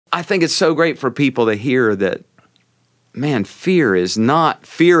I think it's so great for people to hear that, man, fear is not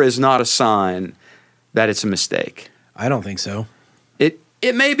a sign that it's a mistake. I don't think so.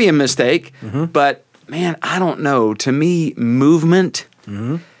 It may be a mistake, but man, I don't know. To me, movement,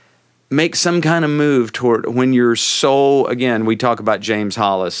 make some kind of move toward when your soul, again, we talk about James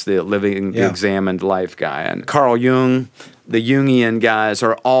Hollis, the living, examined life guy, and Carl Jung, the Jungian guys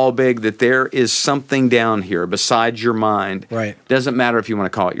are all big that there is something down here besides your mind. Right. Doesn't matter if you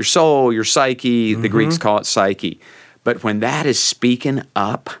want to call it your soul, your psyche, the Greeks call it psyche. But when that is speaking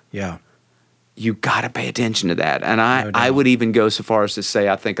up, you got to pay attention to that. And I would even go so far as to say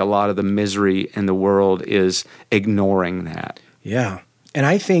I think a lot of the misery in the world is ignoring that. Yeah. And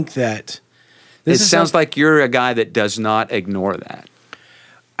I think that it sounds like you're a guy that does not ignore that.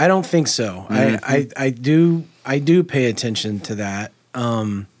 I don't think so. I do pay attention to that.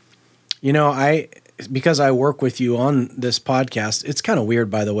 You know, because I work with you on this podcast, it's kind of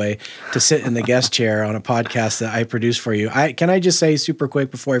weird, by the way, to sit in the guest chair on a podcast that I produce for you. Can I just say super quick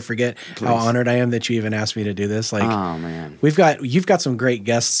before I forget how honored I am that you even asked me to do this? Like, oh man, you've got some great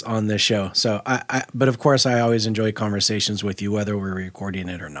guests on this show. So but of course I always enjoy conversations with you, whether we're recording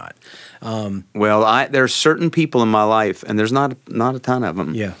it or not. Well, there's certain people in my life, and there's not a ton of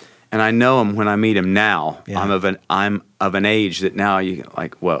them. Yeah. And I know them when I meet them now. Yeah. I'm of an age that now you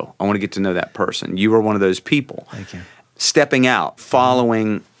like, whoa, I want to get to know that person. You are one of those people. Thank you. Stepping out,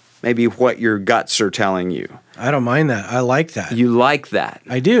 following maybe what your guts are telling you. I don't mind that. I like that. You like that.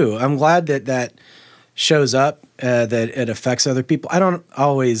 I do. I'm glad that shows up, that it affects other people. I don't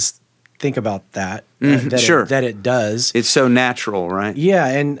always think about that. That it does. It's so natural, right? Yeah,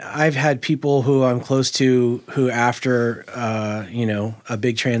 and I've had people who I'm close to who after a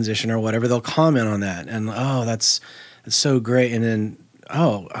big transition or whatever, they'll comment on that and that's so great, and then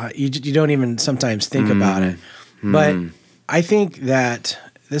you don't even sometimes think about it. But I think that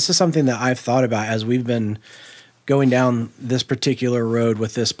this is something that I've thought about as we've been going down this particular road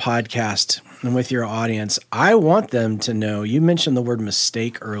with this podcast and with your audience. I want them to know, you mentioned the word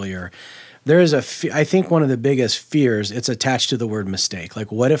mistake earlier. There is I think one of the biggest fears, it's attached to the word mistake.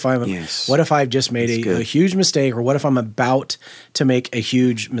 Like, what if I've just made a huge mistake, or what if I'm about to make a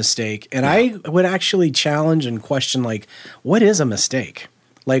huge mistake? And I would actually challenge and question, like, what is a mistake?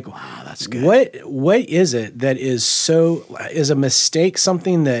 Like, wow, that's good. What is it that is a mistake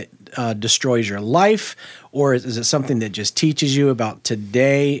something that destroys your life, or is it something that just teaches you about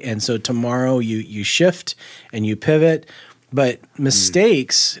today, and so tomorrow you shift and you pivot? But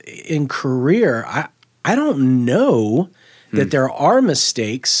mistakes in career, I don't know that there are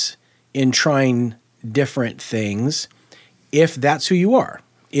mistakes in trying different things if that's who you are.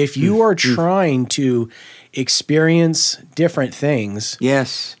 If you are trying to experience different things,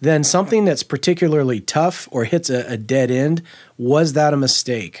 then something that's particularly tough or hits a dead end, was that a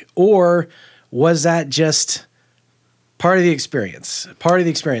mistake? Or was that just part of the experience?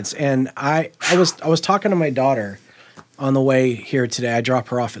 And I was talking to my daughter on the way here today. I drop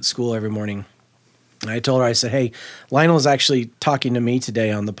her off at school every morning. And I told her, I said, hey, Lionel is actually talking to me today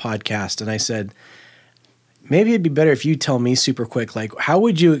on the podcast. And I said, maybe it'd be better if you tell me super quick, like, how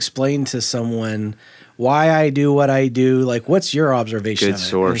would you explain to someone why I do what I do? Like, what's your observation of it? Good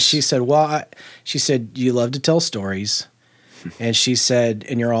source. And she said, she said, you love to tell stories. And she said,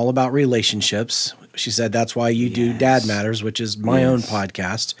 and you're all about relationships. She said, that's why you do Dad Matters, which is my own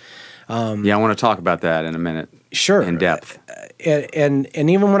podcast. I want to talk about that in a minute. Sure. In depth. And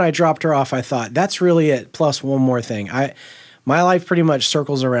even when I dropped her off, I thought, that's really it, plus one more thing. My life pretty much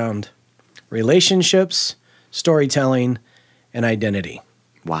circles around relationships, storytelling, and identity.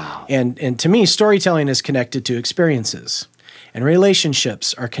 Wow. And to me, storytelling is connected to experiences, and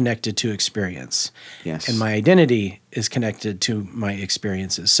relationships are connected to experience. Yes. And my identity is connected to my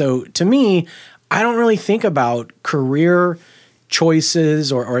experiences. So to me, I don't really think about career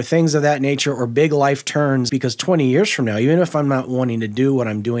choices or things of that nature, or big life turns, because 20 years from now, even if I'm not wanting to do what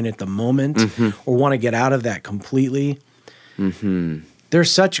I'm doing at the moment or want to get out of that completely,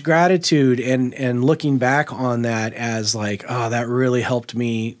 there's such gratitude and looking back on that as like, oh, that really helped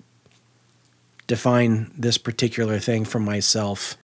me define this particular thing for myself.